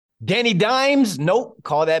Danny Dimes? Nope.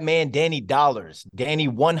 Call that man Danny Dollars. Danny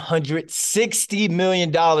 $160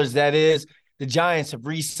 million, that is. The Giants have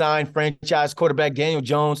re-signed franchise quarterback Daniel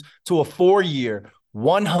Jones to a 4-year,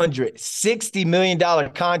 $160 million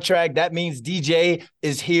contract. That means DJ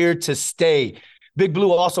is here to stay. Big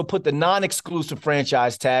Blue also put the non-exclusive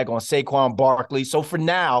franchise tag on Saquon Barkley. So for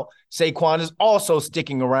now, Saquon is also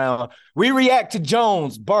sticking around. We react to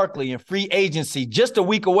Jones, Barkley, and free agency just a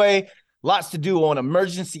week away. Lots to do on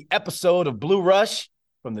emergency episode of Blue Rush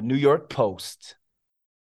from the New York Post.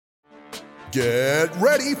 Get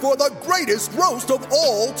ready for the greatest roast of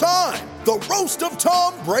all time, the Roast of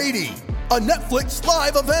Tom Brady, a Netflix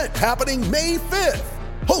live event happening May 5th.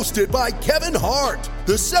 Hosted by Kevin Hart,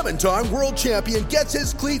 the 7-time world champion gets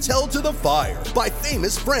his cleats held to the fire by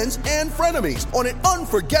famous friends and frenemies on an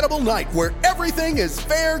unforgettable night where everything is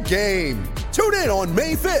fair game. Tune in on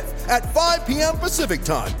May 5th at 5 p.m. Pacific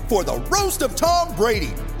time for the Roast of Tom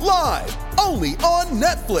Brady, live only on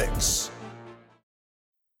Netflix.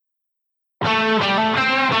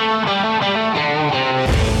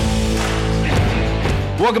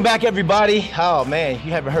 Welcome back, everybody. Oh, man,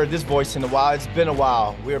 you haven't heard this voice in a while. It's been a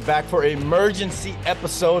while. We're back for an emergency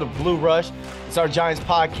episode of Blue Rush. It's our Giants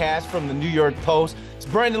podcast from the New York Post. It's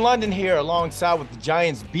Brandon London here alongside with the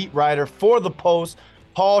Giants beat writer for the Post,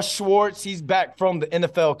 Paul Schwartz. He's back from the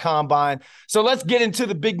NFL Combine. So let's get into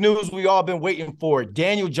the big news we've all been waiting for.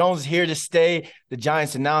 Daniel Jones is here to stay. The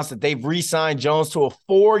Giants announced that they've re-signed Jones to a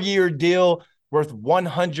 4-year deal worth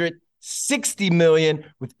 $160 million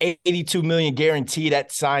with $82 million guaranteed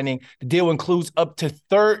at signing. The deal includes up to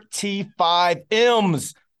 35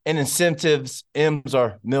 M's in incentives. M's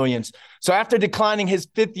are millions. So after declining his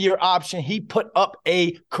 5th-year option, he put up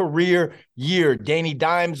a career year. Danny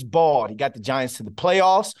Dimes balled. He got the Giants to the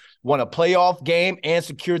playoffs, won a playoff game, and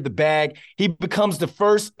secured the bag. He becomes the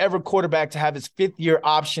first ever quarterback to have his 5th-year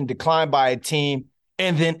option declined by a team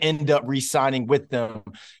and then end up re-signing with them.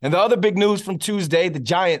 And the other big news from Tuesday, the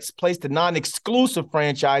Giants placed a non-exclusive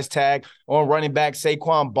franchise tag on running back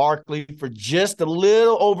Saquon Barkley for just a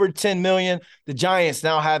little over $10 million. The Giants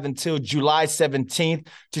now have until July 17th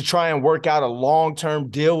to try and work out a long-term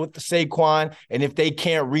deal with the Saquon. And if they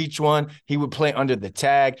can't reach one, he would play under the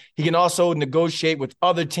tag. He can also negotiate with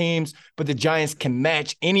other teams, but the Giants can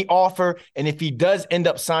match any offer. And if he does end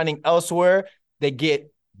up signing elsewhere,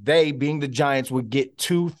 they, being the Giants, would get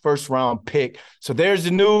 2 first-round picks. So there's the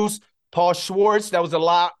news. Paul Schwartz, that was a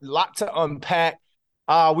lot to unpack.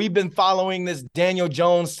 We've been following this Daniel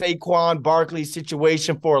Jones, Saquon Barkley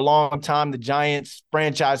situation for a long time. The Giants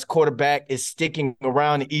franchise quarterback is sticking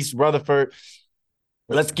around in East Rutherford.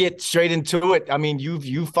 Let's get straight into it. I mean,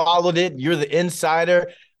 you followed it. You're the insider.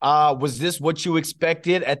 Was this what you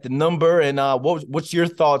expected at the number? And what's your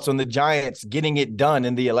thoughts on the Giants getting it done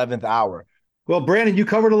in the 11th hour? Well, Brandon, you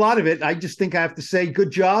covered a lot of it. I just think I have to say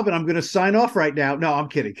good job, and I'm going to sign off right now. No, I'm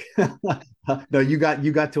kidding. No, you got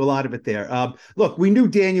to a lot of it there. Look, we knew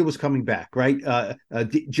Daniel was coming back, right?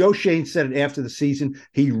 Joe Schoen said it after the season.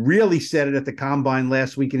 He really said it at the Combine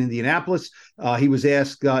last week in Indianapolis. He was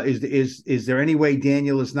asked, is there any way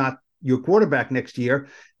Daniel is not your quarterback next year?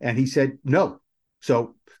 And he said, no.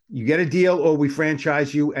 So you get a deal or we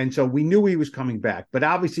franchise you. And so we knew he was coming back. But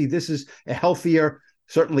obviously this is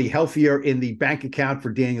certainly healthier in the bank account for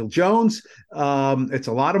Daniel Jones. It's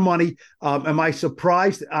a lot of money. Am I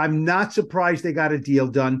surprised? I'm not surprised they got a deal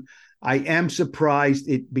done. I am surprised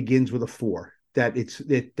it begins with a 4, that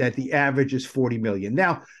the average is $40 million.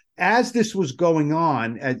 Now, as this was going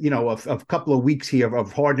on, a couple of weeks here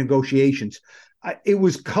of hard negotiations, it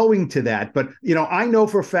was going to that. But, I know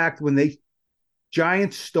for a fact when the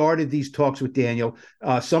Giants started these talks with Daniel,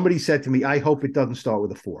 somebody said to me, I hope it doesn't start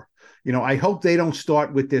with a 4. I hope they don't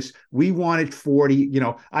start with this. We wanted 40.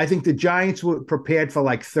 I think the Giants were prepared for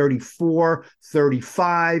like 34,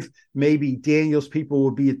 35. Maybe Daniel's people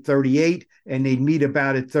would be at 38 and they'd meet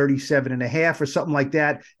about at 37 and a half or something like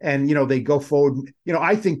that. And, they go forward.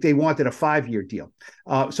 I think they wanted a 5-year deal.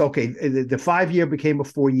 Okay, the 5-year became a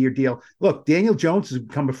 4-year deal. Look, Daniel Jones has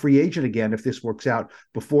become a free agent again if this works out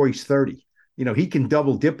before he's 30. He can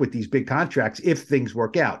double dip with these big contracts if things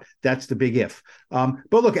work out. That's the big if. But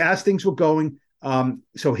look, as things were going,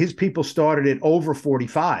 so his people started at over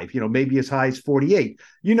 45, maybe as high as 48.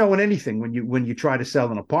 In anything, when you try to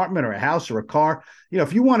sell an apartment or a house or a car,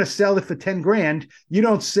 if you want to sell it for 10 grand, you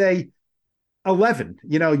don't say 11.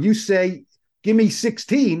 You say, give me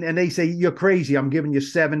 16, and they say, you're crazy. I'm giving you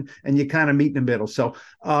 7, and you kind of meet in the middle. So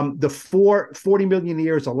the $40 million a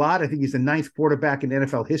year is a lot. I think he's the 9th quarterback in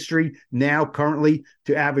NFL history now, currently,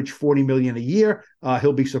 to average $40 million a year.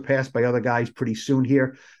 He'll be surpassed by other guys pretty soon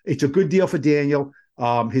here. It's a good deal for Daniel.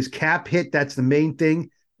 His cap hit, that's the main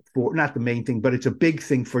thing. for, not the main thing, but it's a big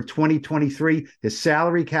thing for 2023. His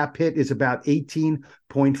salary cap hit is about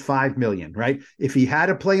 18.5 million, right? If he had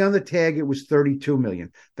to play on the tag, it was 32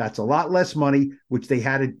 million. That's a lot less money, which they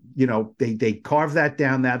had to, they carved that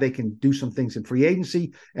down. Now they can do some things in free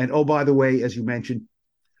agency. And oh, by the way, as you mentioned,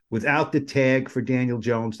 without the tag for Daniel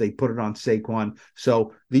Jones, they put it on Saquon.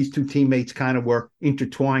 So these two teammates kind of were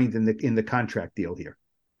intertwined in the contract deal here.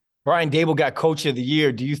 Brian Daboll got Coach of the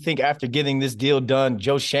Year. Do you think after getting this deal done,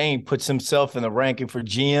 Joe Schoen puts himself in the ranking for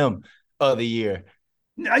GM of the Year?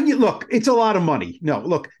 Look, it's a lot of money. No,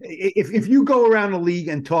 look, if you go around the league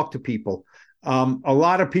and talk to people, a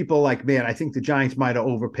lot of people are like, man, I think the Giants might have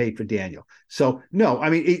overpaid for Daniel. So, no,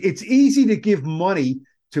 I mean, it's easy to give money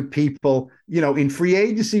to people, in free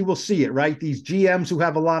agency, we'll see it, right? These GMs who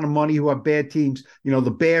have a lot of money, who have bad teams, the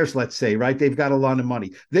Bears, let's say, right? They've got a lot of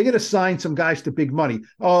money. They're going to sign some guys to big money.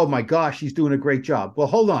 Oh my gosh, he's doing a great job. Well,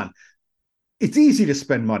 hold on. It's easy to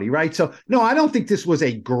spend money, right? So no, I don't think this was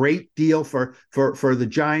a great deal for the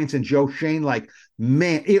Giants and Joe Schoen. Like,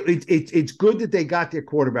 man, it's good that they got their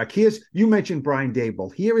quarterback. You mentioned Brian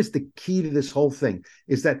Daboll. Here is the key to this whole thing: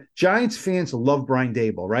 is that Giants fans love Brian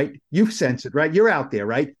Daboll, right? You sense it, right? You're out there,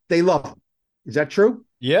 right? They love him. Is that true?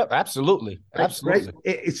 Yep, absolutely. Absolutely.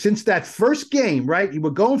 Right? Since that first game, right?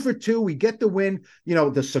 We're going for two. We get the win.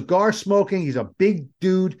 The cigar smoking. He's a big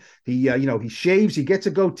dude. He, he shaves. He gets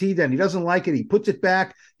a goatee. Then he doesn't like it. He puts it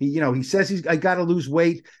back. He says I got to lose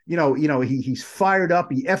weight. He's fired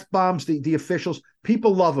up. He F-bombs the officials.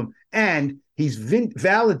 People love him. And he's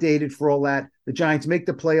validated for all that. The Giants make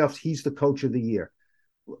the playoffs. He's the Coach of the Year.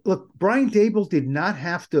 Look, Brian Daboll did not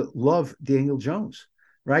have to love Daniel Jones,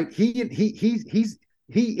 right? He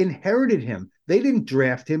inherited him. They didn't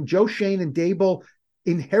draft him. Joe Schoen and Daboll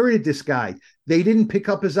inherited this guy. They didn't pick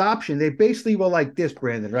up his option. They basically were like this,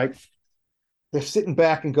 Brandon, right? They're sitting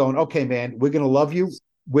back and going, okay, man, we're going to love you.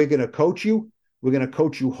 We're going to coach you. We're going to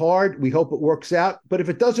coach you hard. We hope it works out. But if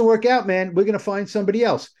it doesn't work out, man, we're going to find somebody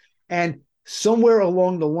else. And somewhere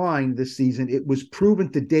along the line this season, it was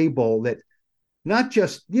proven to Daboll that not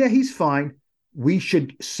just, yeah, he's fine. We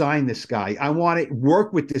should sign this guy. I want to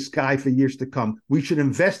work with this guy for years to come. We should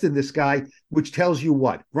invest in this guy, which tells you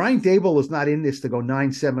what? Brian Daboll is not in this to go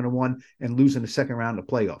 9-7-1 and lose in the second round of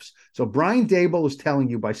playoffs. So Brian Daboll is telling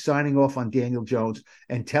you by signing off on Daniel Jones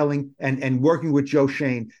and telling and working with Joe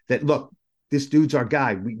Schoen that, look, this dude's our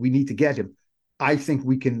guy. We need to get him. I think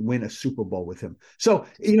we can win a Super Bowl with him. So,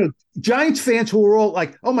 Giants fans who are all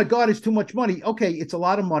like, oh my God, it's too much money. Okay, it's a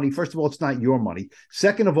lot of money. First of all, it's not your money.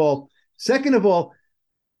 Second of all,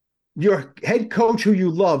 your head coach who you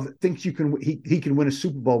love thinks he can win a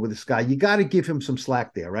Super Bowl with this guy. You got to give him some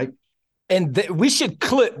slack there, right? And we should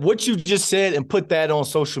clip what you just said and put that on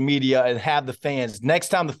social media and have the fans. Next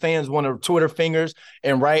time the fans want to Twitter fingers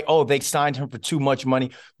and write, oh, they signed him for too much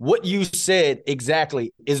money. What you said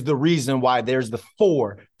exactly is the reason why there's the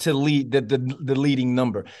 4 to lead the leading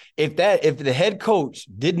number. If the head coach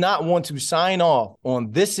did not want to sign off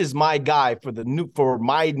on this is my guy for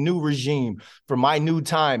my new regime, for my new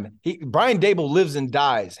time, Brian Daboll lives and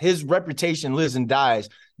dies. His reputation lives and dies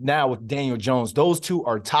now with Daniel Jones. Those two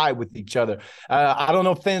are tied with each other. I don't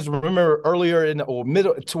know if fans remember earlier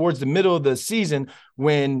towards the middle of the season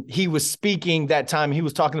when he was speaking that time, he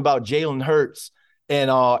was talking about Jalen Hurts. And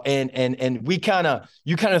you kind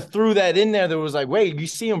of threw that in there. That was like, wait, you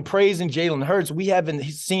see him praising Jalen Hurts. We haven't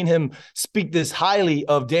seen him speak this highly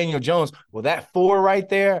of Daniel Jones. Well, that 4 right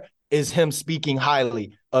there is him speaking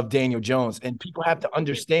highly of Daniel Jones. And people have to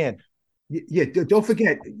understand. Yeah, don't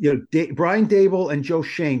forget, Brian Daboll and Joe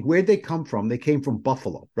Schoen, where'd they come from? They came from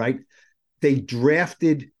Buffalo, right? They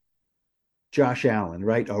drafted Josh Allen,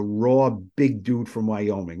 right? A raw, big dude from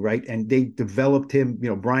Wyoming, right? And they developed him,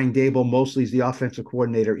 Brian Daboll mostly is the offensive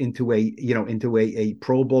coordinator into a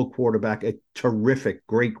Pro Bowl quarterback, a terrific,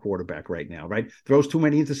 great quarterback right now, right? Throws too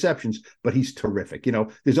many interceptions, but he's terrific.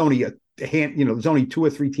 There's only there's only 2 or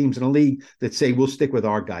 3 teams in the league that say we'll stick with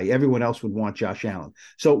our guy. Everyone else would want Josh Allen.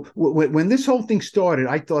 So when this whole thing started,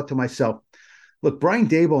 I thought to myself, look, Brian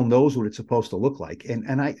Daboll knows what it's supposed to look like.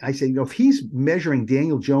 And I say, if he's measuring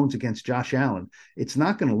Daniel Jones against Josh Allen, it's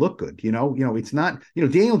not going to look good. It's not,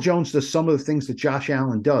 Daniel Jones does some of the things that Josh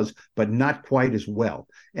Allen does, but not quite as well.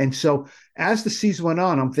 And so as the season went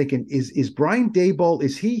on, I'm thinking, is Brian Daboll,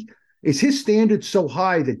 is his standard so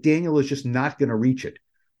high that Daniel is just not going to reach it?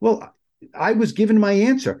 Well, I was given my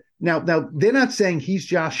answer. Now they're not saying he's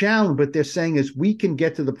Josh Allen, but they're saying is we can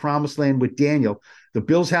get to the promised land with Daniel. The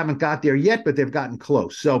Bills haven't got there yet, but they've gotten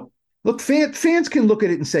close. So Look, fans can look at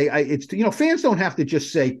it and say, fans don't have to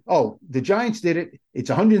just say, "Oh, the Giants did it. It's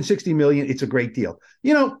 160 million. It's a great deal."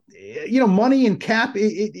 Money and cap.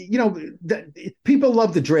 People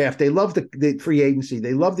love the draft. They love the free agency.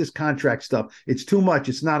 They love this contract stuff. It's too much.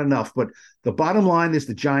 It's not enough. But the bottom line is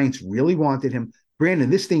the Giants really wanted him. Brandon,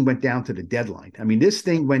 this thing went down to the deadline. I mean, this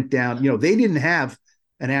thing went down. They didn't have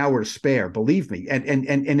an hour to spare. Believe me. And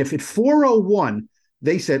if at 4:01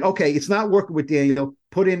 they said, "Okay, it's not working with Daniel.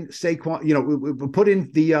 Put in Saquon, put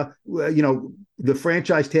in the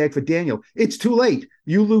franchise tag for Daniel." It's too late.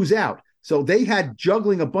 You lose out. So they had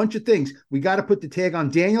juggling a bunch of things. We got to put the tag on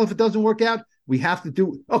Daniel if it doesn't work out. We have to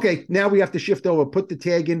do, okay, now we have to shift over, put the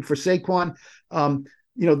tag in for Saquon. I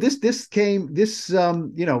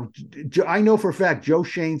know for a fact Joe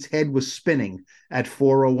Schoen's head was spinning at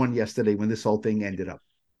 4:01 yesterday when this whole thing ended up.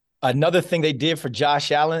 Another thing they did for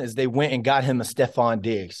Josh Allen is they went and got him a Stephon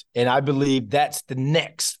Diggs. And I believe that's the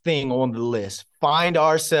next thing on the list. Find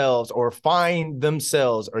themselves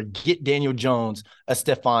or get Daniel Jones a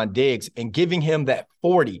Stephon Diggs, and giving him that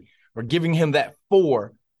 40 or giving him that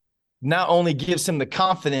 4 not only gives him the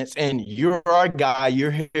confidence and you're our guy,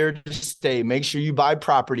 you're here to stay. Make sure you buy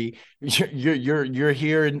property. You're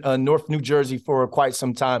here in North New Jersey for quite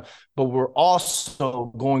some time, but we're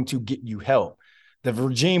also going to get you help. The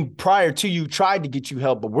regime prior to you tried to get you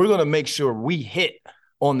help, but we're going to make sure we hit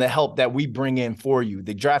on the help that we bring in for you.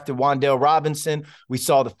 They drafted Wan'Dale Robinson. We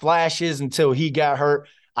saw the flashes until he got hurt.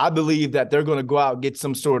 I believe that they're going to go out and get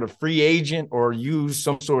some sort of free agent or use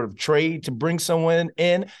some sort of trade to bring someone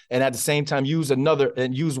in, and at the same time use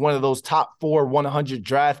one of those top 100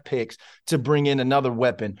 draft picks to bring in another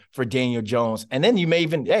weapon for Daniel Jones. And then you may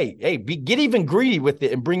even, get even greedy with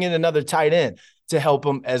it and bring in another tight end to help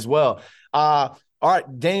him as well. All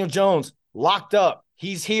right, Daniel Jones locked up.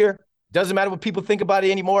 He's here. Doesn't matter what people think about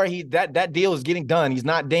it anymore. That deal is getting done. He's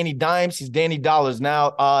not Danny Dimes. He's Danny Dollars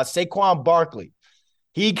now. Saquon Barkley.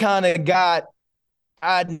 He kind of got,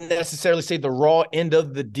 I'd necessarily say, the raw end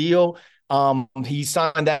of the deal. He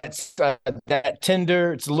signed that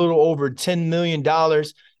tender. It's a little over $10 million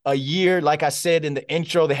a year. Like I said in the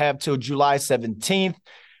intro, they have till July 17th.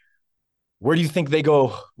 Where do you think they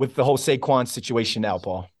go with the whole Saquon situation now,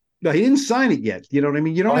 Paul? No, he didn't sign it yet. You know what I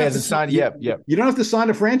mean? You don't have to sign it yet. Yeah. You don't have to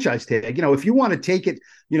sign a franchise tag. If you want to take it,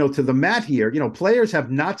 to the mat here, players have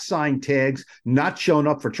not signed tags, not shown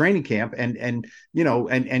up for training camp and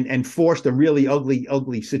forced a really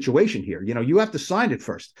ugly situation here. You have to sign it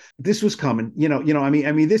first. This was coming,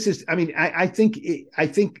 I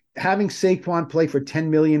think having Saquon play for $10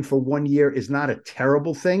 million for 1 year is not a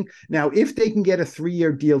terrible thing. Now, if they can get a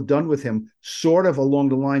 3-year deal done with him, sort of along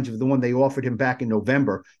the lines of the one they offered him back in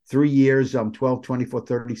November, 3 years, 12, 24,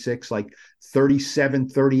 36, like 37,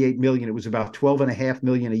 38 million. It was about 12.5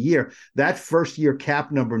 million a year. That first year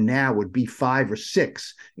cap number now would be 5 or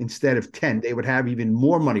 6 instead of 10. They would have even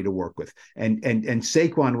more money to work with. And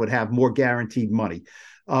Saquon would have more guaranteed money.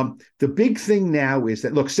 The big thing now is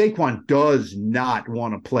that, look, Saquon does not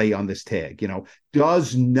want to play on this tag,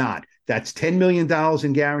 does not. That's $10 million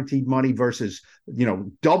in guaranteed money versus,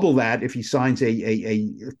 double that if he signs a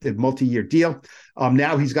multi-year deal.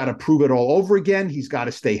 Now he's got to prove it all over again. He's got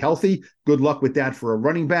to stay healthy. Good luck with that for a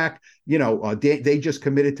running back. They just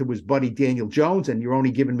committed to his buddy Daniel Jones, and you're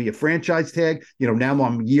only giving me a franchise tag. Now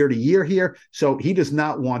I'm year to year here. So he does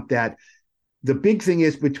not want that. The big thing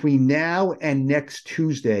is between now and next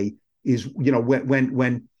Tuesday is,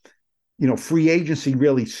 when free agency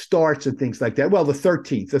really starts and things like that. Well, the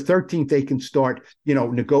 13th they can start,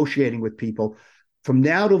 negotiating with people. From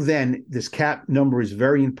now till then, this cap number is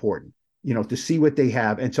very important, to see what they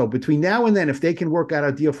have. And so between now and then, if they can work out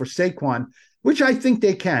a deal for Saquon, which I think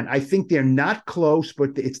they can, I think they're not close,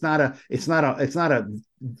 but it's not a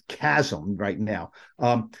chasm right now.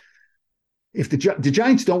 If the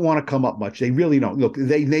Giants don't want to come up much, they really don't. Look,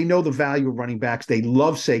 they know the value of running backs. They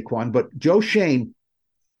love Saquon, but Joe Schoen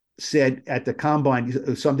said at the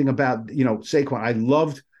combine something about, Saquon. I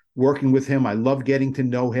loved working with him. I loved getting to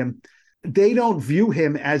know him. They don't view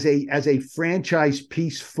him as a franchise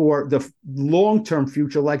piece for the long-term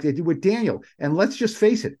future like they did with Daniel. And let's just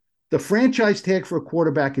face it, the franchise tag for a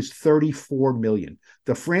quarterback is $34 million.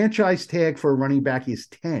 The franchise tag for a running back is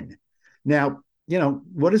 $10 million. Now,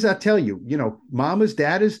 what does that tell you? Mamas,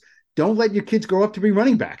 daddas, don't let your kids grow up to be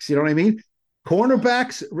running backs. You know what I mean?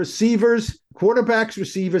 Quarterbacks, receivers,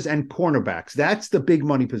 and cornerbacks. That's the big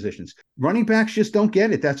money positions. Running backs just don't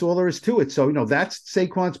get it. That's all there is to it. So, that's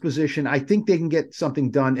Saquon's position. I think they can get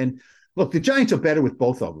something done. And look, the Giants are better with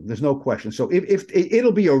both of them. There's no question. So if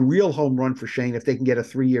it'll be a real home run for Schoen if they can get a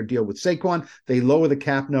 3-year deal with Saquon, they lower the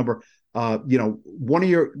cap number. One of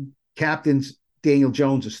your captains Daniel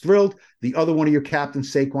Jones is thrilled. The other one of your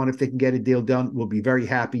captains, Saquon, if they can get a deal done, will be very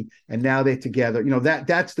happy. And now they're together.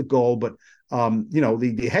 That's the goal. But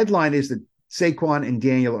the headline is that Saquon and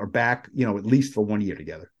Daniel are back, at least for 1 year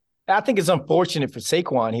together. I think it's unfortunate for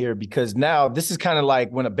Saquon here because now this is kind of like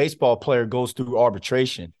when a baseball player goes through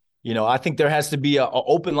arbitration. I think there has to be an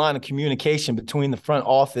open line of communication between the front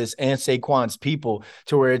office and Saquon's people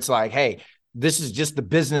to where it's like, hey, this is just the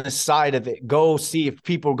business side of it. Go see if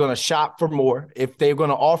people are going to shop for more. If they're going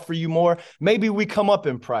to offer you more, maybe we come up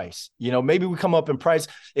in price. Maybe we come up in price.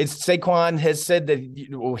 It's Saquon has said that,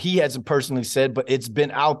 he hasn't personally said, but it's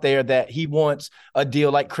been out there that he wants a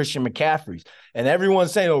deal like Christian McCaffrey's. And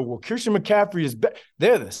everyone's saying, oh, well, Christian McCaffrey is better.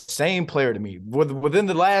 They're the same player to me. Within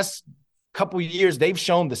the last couple of years, they've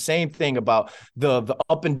shown the same thing about the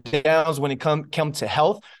up and downs when it come to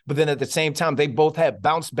health. But then at the same time, they both have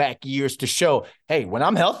bounce back years to show, hey, when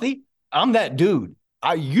I'm healthy, I'm that dude.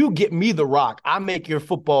 You get me the rock. I make your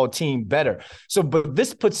football team better. So, but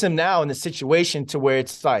this puts him now in the situation to where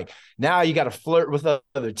it's like, now you got to flirt with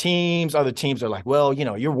other teams. Other teams are like, well,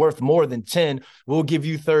 you're worth more than 10. We'll give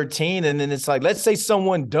you 13. And then it's like, let's say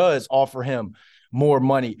someone does offer him more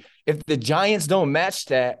money. If the Giants don't match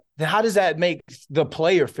that, then how does that make the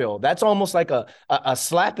player feel? That's almost like a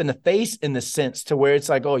slap in the face in the sense to where it's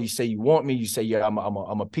like, oh, you say you want me. You say, yeah, I'm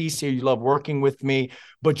a piece here. You love working with me,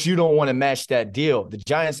 but you don't want to match that deal. The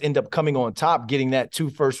Giants end up coming on top, getting that 2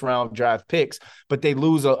 first-round draft picks, but they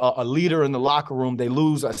lose a leader in the locker room. They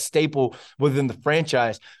lose a staple within the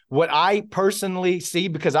franchise. What I personally see,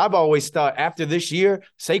 because I've always thought after this year,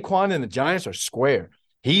 Saquon and the Giants are square.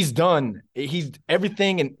 He's done. He's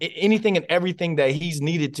everything and anything and everything that he's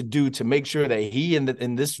needed to do to make sure that he and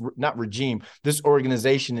this not regime, this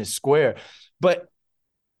organization is square. But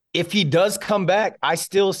if he does come back, I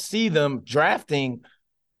still see them drafting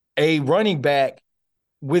a running back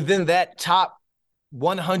within that top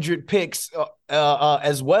 100 picks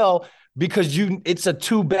as well, because it's a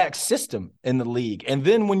 2-back system in the league. And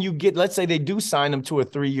then when you get, let's say they do sign him to a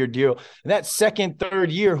 3-year deal, that second,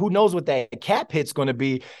 third year, who knows what that cap hit's going to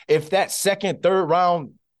be if that second, third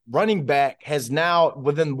round running back has now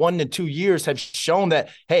within 1 to 2 years have shown that,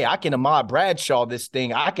 hey, I can Ahmad Bradshaw this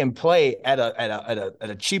thing. I can play at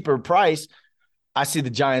a cheaper price. I see the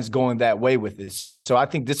Giants going that way with this. So I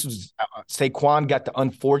think this was Saquon got the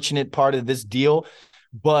unfortunate part of this deal,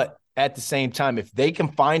 but at the same time, if they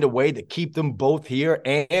can find a way to keep them both here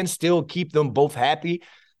and still keep them both happy,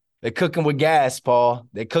 they're cooking with gas, Paul.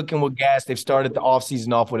 They're cooking with gas. They've started the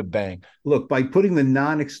offseason off with a bang. Look, by putting the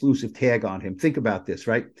non-exclusive tag on him, think about this,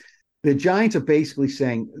 right? The Giants are basically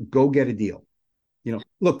saying, go get a deal.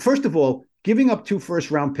 Look, first of all, giving up 2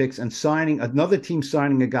 first-round picks and another team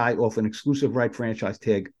signing a guy off an exclusive right franchise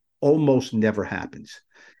tag almost never happens.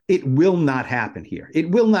 It will not happen here. It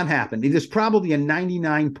will not happen. There's probably a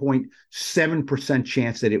 99.7%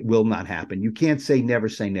 chance that it will not happen. You can't say never.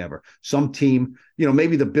 Some team,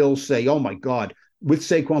 maybe the Bills say, oh my God, with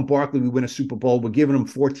Saquon Barkley, we win a Super Bowl. We're giving them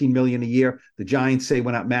 $14 million a year. The Giants say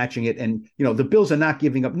we're not matching it. And, the Bills are not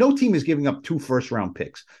giving up. No team is giving up 2 first-round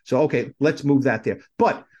picks. So, okay, let's move that there.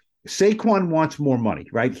 But Saquon wants more money,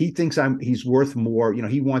 right? He thinks he's worth more.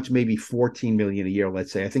 He wants maybe $14 million a year,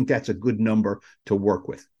 let's say. I think that's a good number to work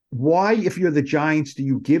with. Why, if you're the Giants, do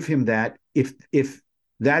you give him that if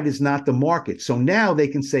that is not the market? So now they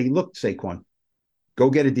can say, look, Saquon, go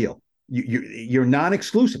get a deal. You're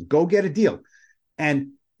non-exclusive. Go get a deal. And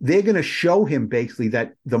they're going to show him basically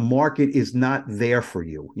that the market is not there for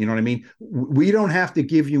you. You know what I mean? We don't have to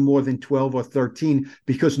give you more than 12 or 13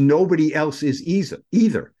 because nobody else is either.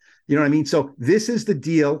 You know what I mean? So this is the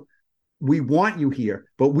deal. We want you here,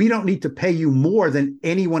 but we don't need to pay you more than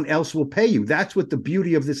anyone else will pay you. That's what the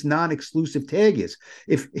beauty of this non-exclusive tag is.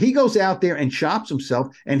 If he goes out there and shops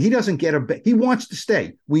himself and he doesn't get he wants to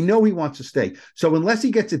stay. We know he wants to stay. So unless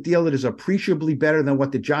he gets a deal that is appreciably better than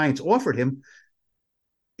what the Giants offered him,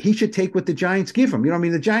 he should take what the Giants give him. You know what I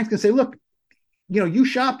mean? The Giants can say, look, you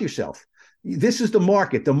shopped yourself. This is the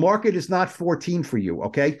market. The market is not 14 for you.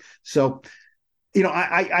 Okay. So,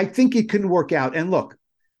 I think it can work out. And look,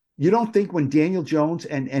 you don't think when Daniel Jones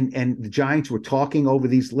and the Giants were talking over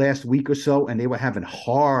these last week or so, and they were having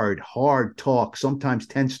hard talks, sometimes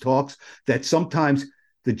tense talks, that sometimes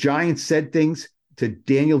the Giants said things to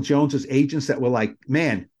Daniel Jones's agents that were like,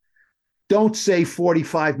 man, don't say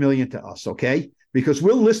 $45 million to us, okay? Because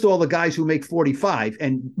we'll list all the guys who make 45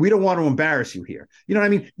 and we don't want to embarrass you here. You know what I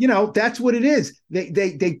mean? That's what it is.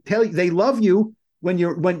 They tell you they love you when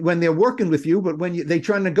they're working with you, but when they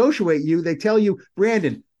try to negotiate you, they tell you,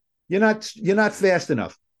 Brandon, you're not fast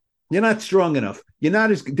enough. You're not strong enough. You're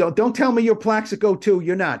not as don't tell me you're Plaxico too.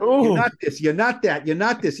 You're not. Ooh. You're not this. You're not that. You're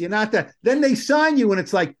not this. You're not that. Then they sign you, and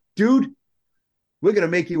it's like, dude, we're going to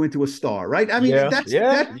make you into a star, right? I mean, that's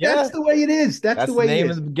the way it is. That's the way the name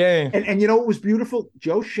it is. of the game. And you know what was beautiful?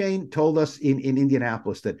 Joe Schoen told us in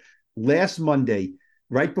Indianapolis that last Monday,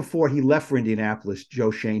 right before he left for Indianapolis,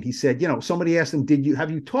 Joe Schoen, he said, somebody asked him,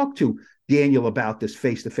 have you talked to Daniel about this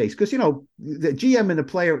face to face? Because, the GM and the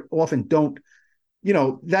player often don't,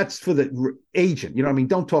 that's for the agent, you know what I mean?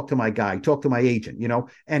 Don't talk to my guy, talk to my agent,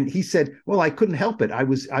 And he said, well, I couldn't help it. I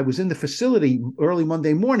was in the facility early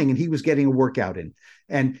Monday morning and he was getting a workout in.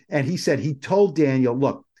 And he said, he told Daniel,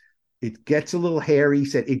 look, it gets a little hairy. He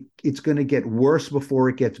said, it's going to get worse before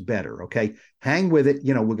it gets better. Okay. Hang with it.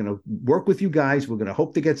 We're going to work with you guys. We're going to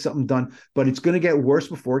hope to get something done, but it's going to get worse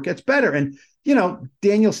before it gets better. And,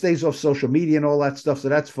 Daniel stays off social media and all that stuff. So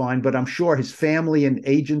that's fine. But I'm sure his family and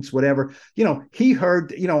agents, whatever, he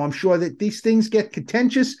heard, I'm sure that these things get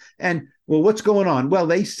contentious and, well, what's going on? Well,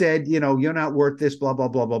 they said, you're not worth this, blah, blah,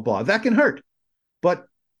 blah, blah, blah. That can hurt. But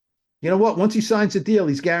you know what? Once he signs a deal,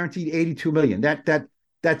 he's guaranteed $82 million.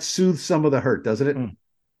 That soothes some of the hurt, doesn't it?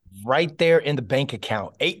 Right there in the bank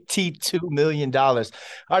account, $82 million. All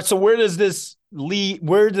right, so where does this leave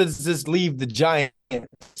the Giants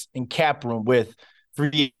in cap room with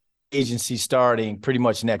free agency starting pretty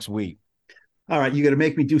much next week? All right, you got to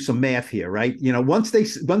make me do some math here, right? Once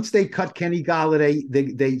they cut Kenny Golladay,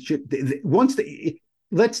 they should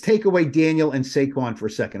let's take away Daniel and Saquon for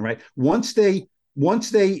a second, right? Once they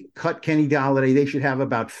cut Kenny Golladay, they should have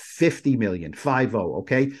about 50 million, 50.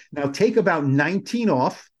 Okay. Now take about 19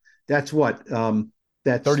 off. That's what?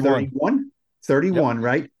 That's 31. 31, yep.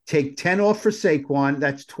 Right? Take 10 off for Saquon.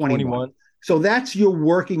 That's 21. So that's your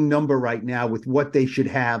working number right now with what they should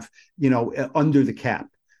have, under the cap,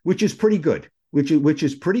 which is pretty good, which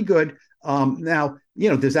is pretty good. Now,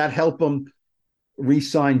 does that help them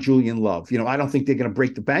re-sign Julian Love? I don't think they're going to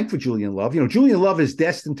break the bank for Julian Love. Julian Love is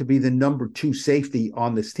destined to be the number 2 safety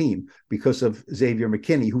on this team because of Xavier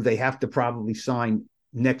McKinney, who they have to probably sign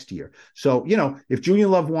next year. So, if Julian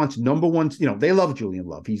Love wants number 1, they love Julian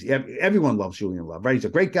Love. Everyone loves Julian Love, right? He's a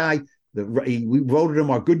great guy. We voted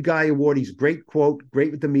him our good guy award. He's a great quote,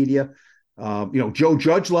 great with the media. Joe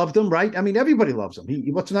Judge loved him, right? I mean, everybody loves him.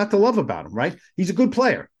 What's not to love about him, right? He's a good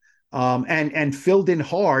player. And filled in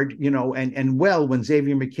hard, and well when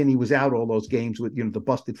Xavier McKinney was out all those games with, the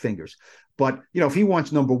busted fingers. But, if he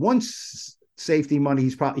wants number 1 safety money,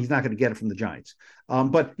 he's not going to get it from the Giants.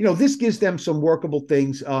 But, this gives them some workable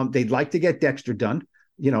things. They'd like to get Dexter done.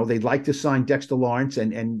 They'd like to sign Dexter Lawrence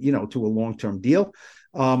and to a long-term deal.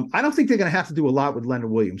 I don't think they're going to have to do a lot with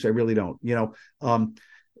Leonard Williams. I really don't.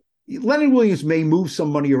 Leonard Williams may move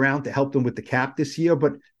some money around to help them with the cap this year,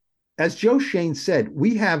 but as Joe Schoen said,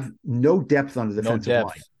 we have no depth on the defensive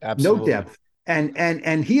line. Absolutely. No depth.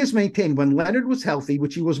 And he has maintained when Leonard was healthy,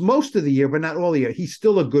 which he was most of the year, but not all the year, he's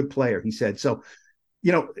still a good player, he said. So,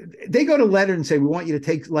 they go to Leonard and say, we want you to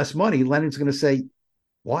take less money. Leonard's going to say,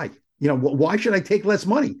 why? Why should I take less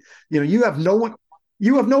money? You have no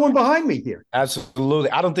one behind me here. Absolutely.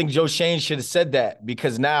 I don't think Joe Schoen should have said that,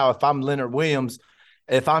 because now if I'm Leonard Williams,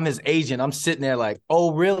 if I'm his agent, I'm sitting there like,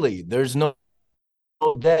 oh, really? There's no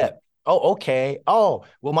depth. Oh, okay. Oh,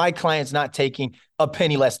 well, my client's not taking a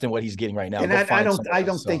penny less than what he's getting right now. And I don't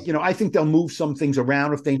think, I think they'll move some things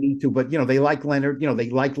around if they need to, but, they like Leonard, they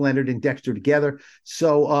like Leonard and Dexter together.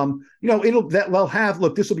 So,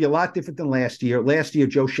 this will be a lot different than last year. Last year,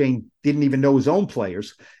 Joe Schoen didn't even know his own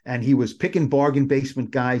players, and he was picking bargain basement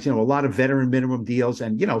guys, a lot of veteran minimum deals,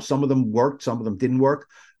 and, some of them worked, some of them didn't work.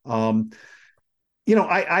 I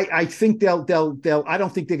think they'll I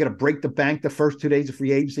don't think they're going to break the bank the first 2 days of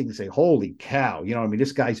free agency and say, holy cow,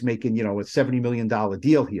 this guy's making, a $70 million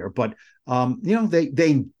deal here. But,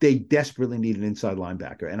 they desperately need an inside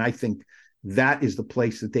linebacker. And I think that is the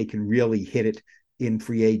place that they can really hit it in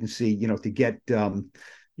free agency, to get, a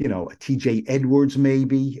TJ Edwards,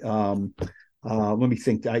 maybe. Let me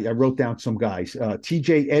think. I wrote down some guys.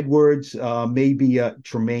 TJ Edwards, maybe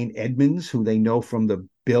Tremaine Edmonds, who they know from the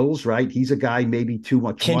Bills, right? He's a guy maybe too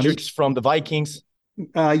much Kendricks money. From the Vikings.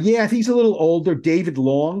 Yeah, he's a little older. David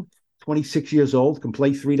Long, 26 years old, can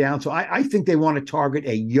play 3 down. So I think they want to target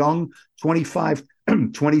a young 25,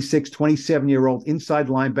 26, 27-year-old inside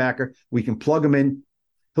linebacker. We can plug him in.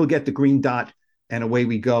 He'll get the green dot, and away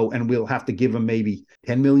we go. And we'll have to give him maybe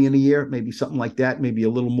 $10 million a year, maybe something like that, maybe a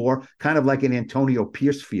little more, kind of like an Antonio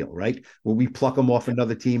Pierce feel, right? Where we pluck him off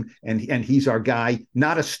another team and he's our guy,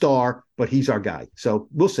 not a star, but he's our guy. So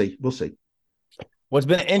we'll see. Well, it's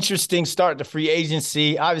been an interesting start to free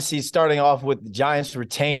agency. Obviously, starting off with the Giants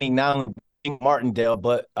retaining not only Martindale,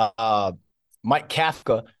 but Mike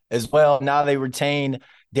Kafka as well. Now they retain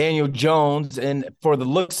Daniel Jones, and for the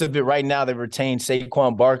looks of it right now, they retain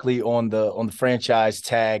Saquon Barkley on the franchise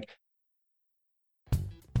tag.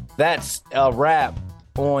 That's a wrap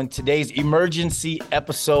on today's emergency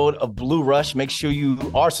episode of Blue Rush. Make sure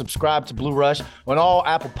you are subscribed to Blue Rush on all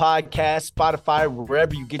Apple Podcasts, Spotify,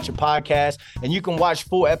 wherever you get your podcasts. And you can watch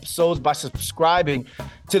full episodes by subscribing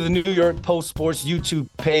to the New York Post Sports YouTube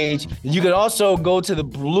page. And you can also go to the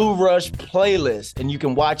Blue Rush playlist and you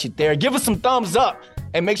can watch it there. Give us some thumbs up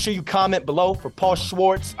and make sure you comment below. For Paul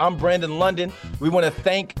Schwartz, I'm Brandon London. We want to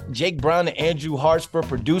thank Jake Brown and Andrew Harsh for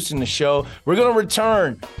producing the show. We're going to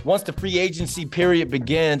return once the free agency period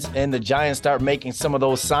begins and the Giants start making some of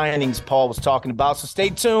those signings Paul was talking about. So stay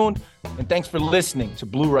tuned, and thanks for listening to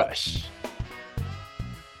Blue Rush.